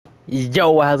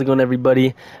Yo, how's it going,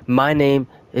 everybody? My name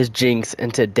is Jinx,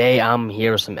 and today I'm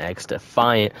here with some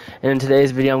Xdefiant. And in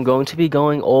today's video, I'm going to be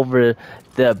going over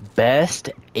the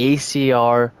best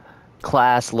ACR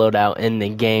class loadout in the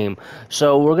game.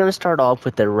 So we're gonna start off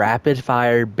with the rapid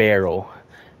fire barrel.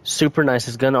 Super nice.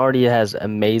 This gun already has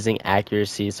amazing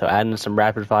accuracy, so adding some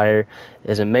rapid fire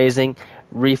is amazing.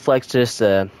 Reflex just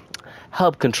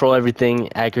help control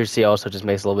everything. Accuracy also just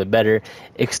makes it a little bit better.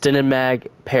 Extended mag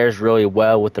pairs really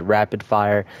well with the rapid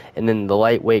fire, and then the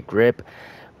lightweight grip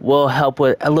will help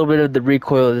with a little bit of the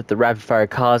recoil that the rapid fire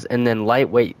causes, and then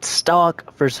lightweight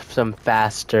stock for some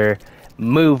faster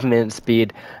movement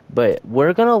speed. But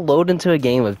we're gonna load into a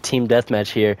game of team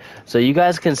deathmatch here, so you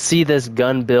guys can see this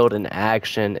gun build in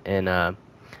action, and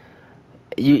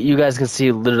you guys can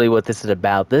see literally what this is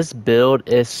about. This build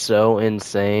is so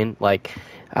insane. Like,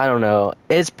 I don't know.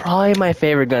 It's probably my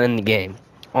favorite gun in the game.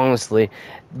 Honestly,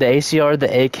 the ACR,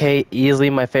 the AK, easily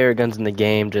my favorite guns in the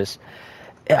game.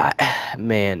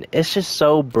 Man, it's just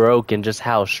so broken just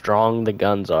how strong the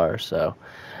guns are. So,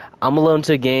 I'm alone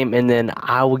to a game, and then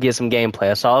I will get some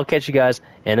gameplay. So I'll catch you guys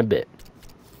in a bit.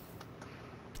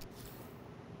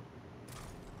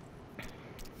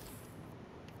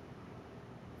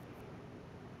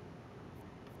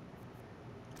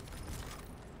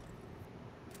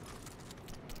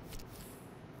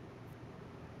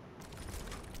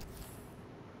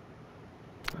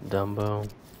 Dumbo.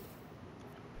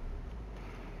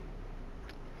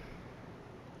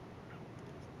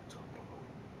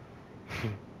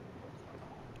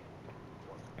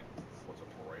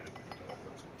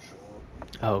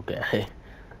 Okay.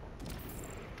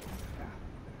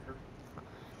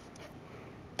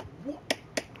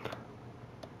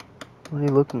 What are you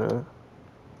looking at?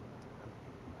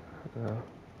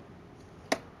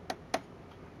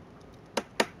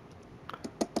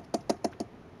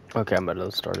 Okay, I'm about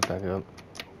to start it back up.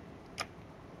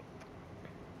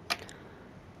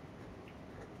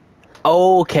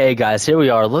 Okay, guys, here we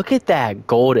are. Look at that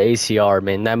gold ACR,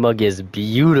 man. That mug is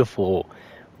beautiful.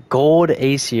 Gold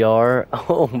ACR.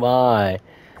 Oh my.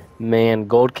 Man,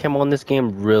 gold camo on this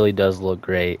game really does look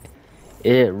great.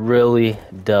 It really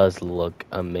does look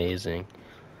amazing.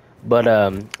 But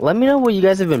let me know what you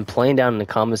guys have been playing down in the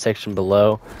comment section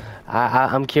below.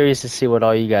 I'm curious to see what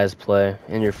all you guys play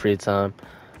in your free time.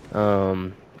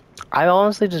 I've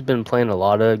honestly just been playing a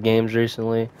lot of games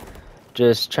recently.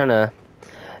 Just trying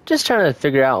to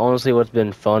figure out honestly what's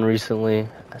been fun recently.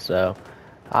 So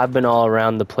I've been all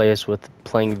around the place with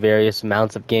playing various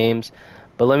amounts of games.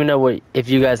 But let me know if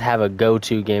you guys have a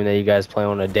go-to game that you guys play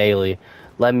on a daily.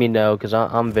 Let me know, because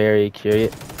I'm very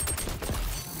curious.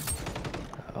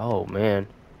 Oh man.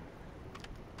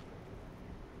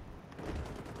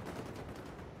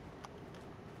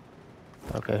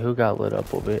 Okay, who got lit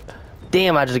up a little bit?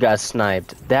 Damn, I just got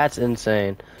sniped. That's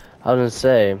insane. I was gonna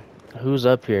say, who's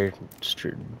up here just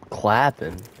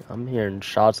clapping? I'm hearing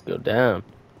shots go down.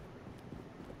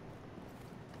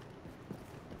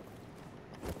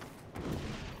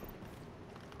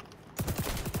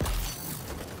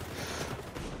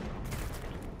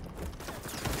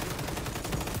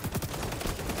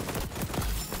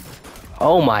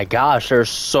 Oh my gosh, there's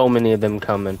so many of them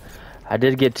coming. I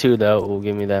did get two though. Will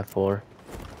give me that 4.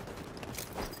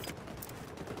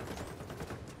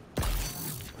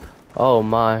 Oh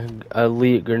my,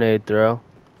 elite grenade throw.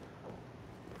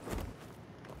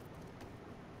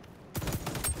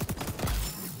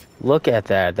 Look at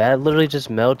that. That literally just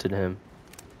melted him.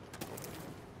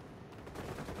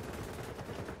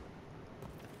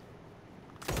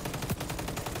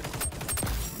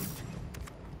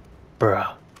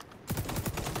 Bruh.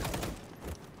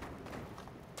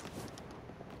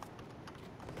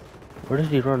 Where did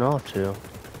he run off to?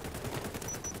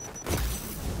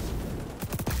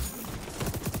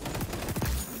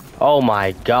 Oh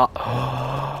my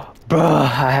god. Bruh,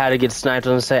 I had to get sniped.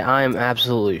 I was gonna say, I am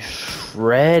absolutely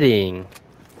shredding.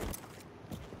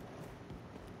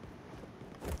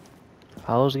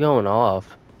 I was going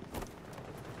off.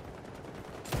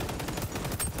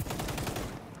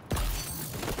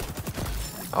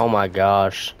 Oh my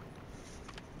gosh.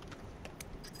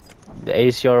 The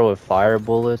ACR with fire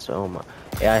bullets. Oh my.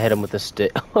 Yeah, I hit him with a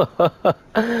stick.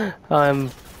 I'm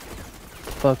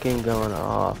fucking going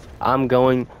off. I'm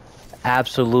going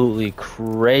absolutely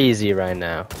crazy right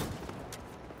now.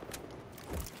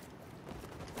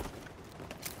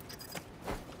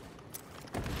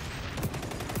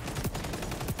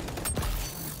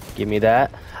 Give me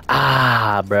that.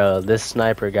 Ah, bro, this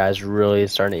sniper guy's really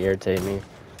starting to irritate me.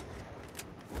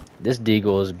 This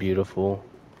deagle is beautiful.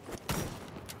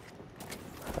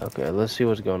 Okay, let's see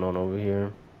what's going on over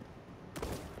here.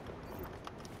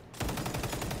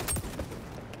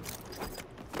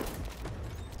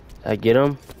 I get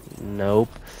him? Nope.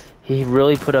 He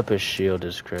really put up his shield,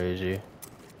 is crazy.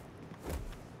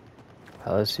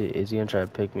 Let's see, is he gonna try to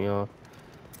pick me off?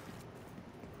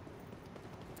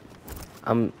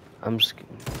 I'm just...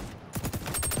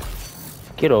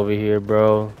 Get over here,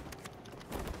 bro.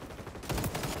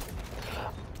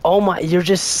 Oh my, you're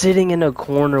just sitting in a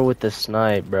corner with the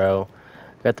snipe, bro.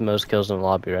 Got the most kills in the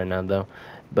lobby right now, though.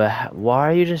 But why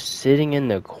are you just sitting in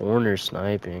the corner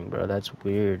sniping, bro? That's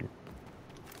weird.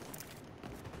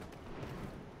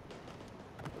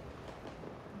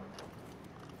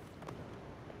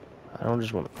 I don't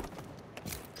just want to...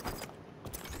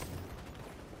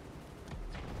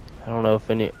 I don't know if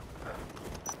any...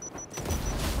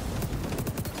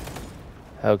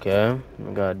 Okay,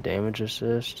 I got a damage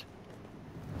assist.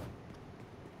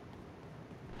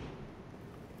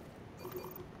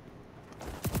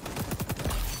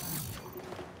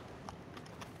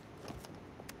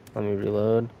 Let me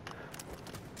reload.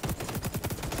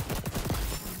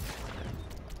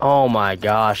 Oh my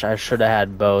gosh, I should have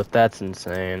had both. That's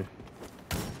insane.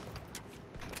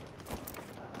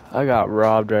 I got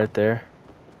robbed right there.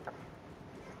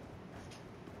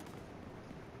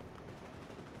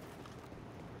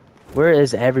 Where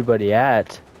is everybody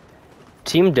at?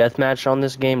 Team deathmatch on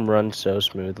this game runs so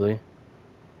smoothly.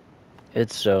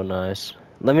 It's so nice.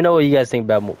 Let me know what you guys think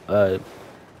about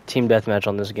team deathmatch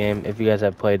on this game, if you guys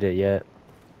have played it yet.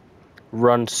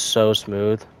 Runs so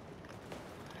smooth.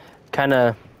 Kind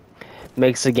of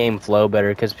makes the game flow better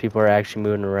because people are actually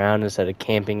moving around instead of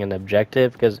camping an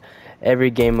objective, because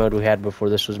every game mode we had before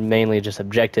this was mainly just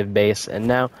objective based, and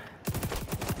now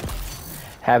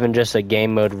having just a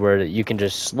game mode where you can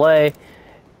just slay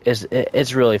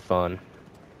it's really fun.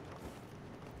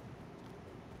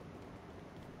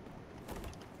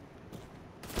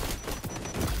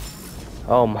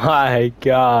 Oh my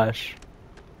gosh.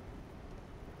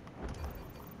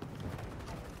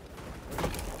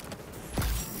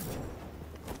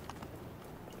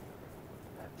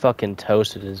 Fucking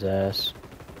toasted his ass.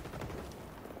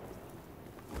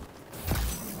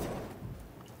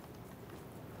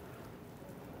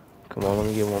 Come on, let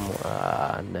me get one more.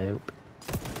 Ah, nope.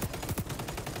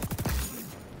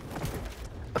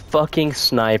 A fucking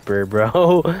sniper,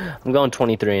 bro. I'm going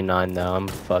 23-9 though. I'm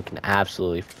fucking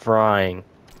absolutely frying.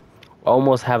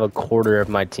 Almost have a quarter of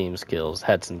my team's kills.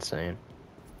 That's insane.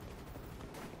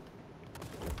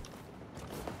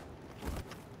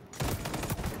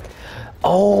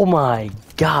 Oh my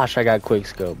gosh, I got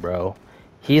quickscope, bro.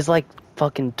 He's like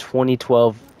fucking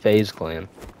 2012 FaZe Clan.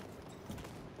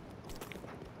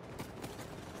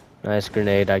 Nice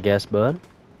grenade, I guess, bud.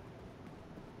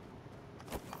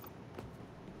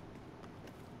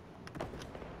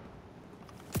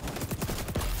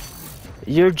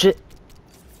 You're just...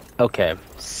 Okay,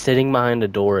 sitting behind a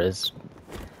door is...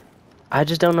 I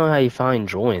just don't know how you find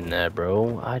joy in that,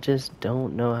 bro. I just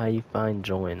don't know how you find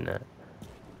joy in that.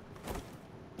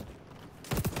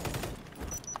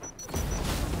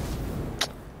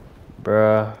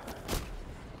 Bruh.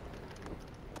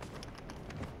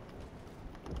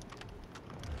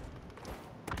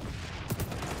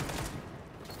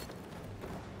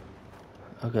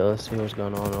 Okay, let's see what's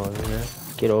going on over here.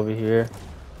 Get over here.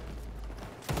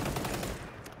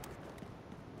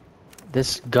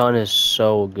 This gun is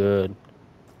so good.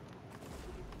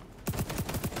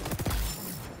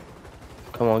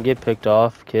 Come on, get picked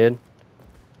off, kid.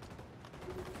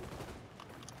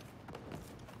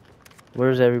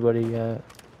 Where's everybody at?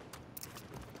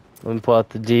 Let me pull out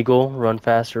the deagle, run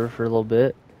faster for a little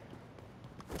bit.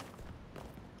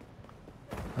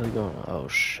 How's it going? Oh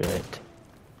shit.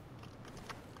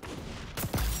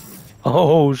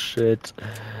 Oh shit.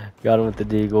 Got him with the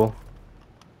deagle.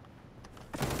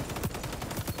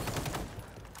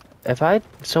 If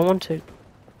someone took...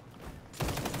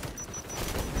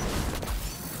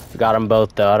 Got them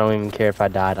both though. I don't even care if I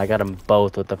died. I got them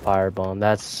both with the firebomb.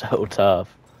 That's so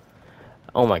tough.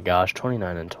 Oh my gosh,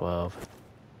 29-12.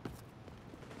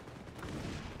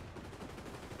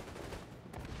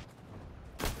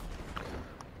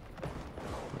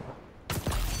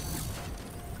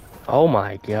 Oh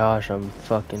my gosh, I'm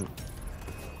fucking...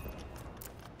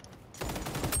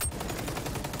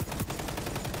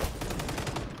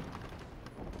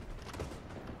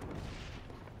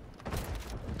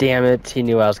 Damn it, he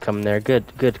knew I was coming there.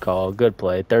 Good call, good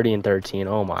play. 30-13,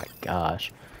 oh my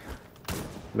gosh.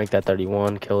 Make that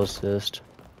 31, kill assist.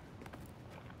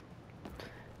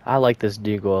 I like this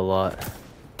deagle a lot.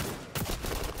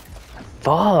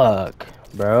 Fuck,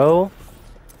 bro.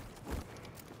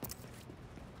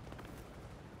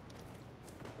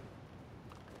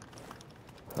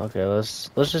 Okay, let's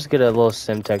just get a little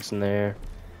Simtex in there.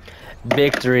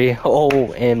 victory.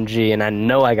 OMG. And I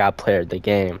know I got player of the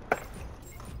game.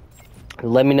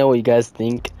 Let me know what you guys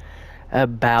think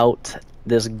about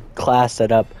this class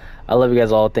setup. I love you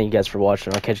guys all. Thank you guys for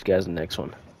watching. I'll catch you guys in the next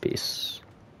one. Peace.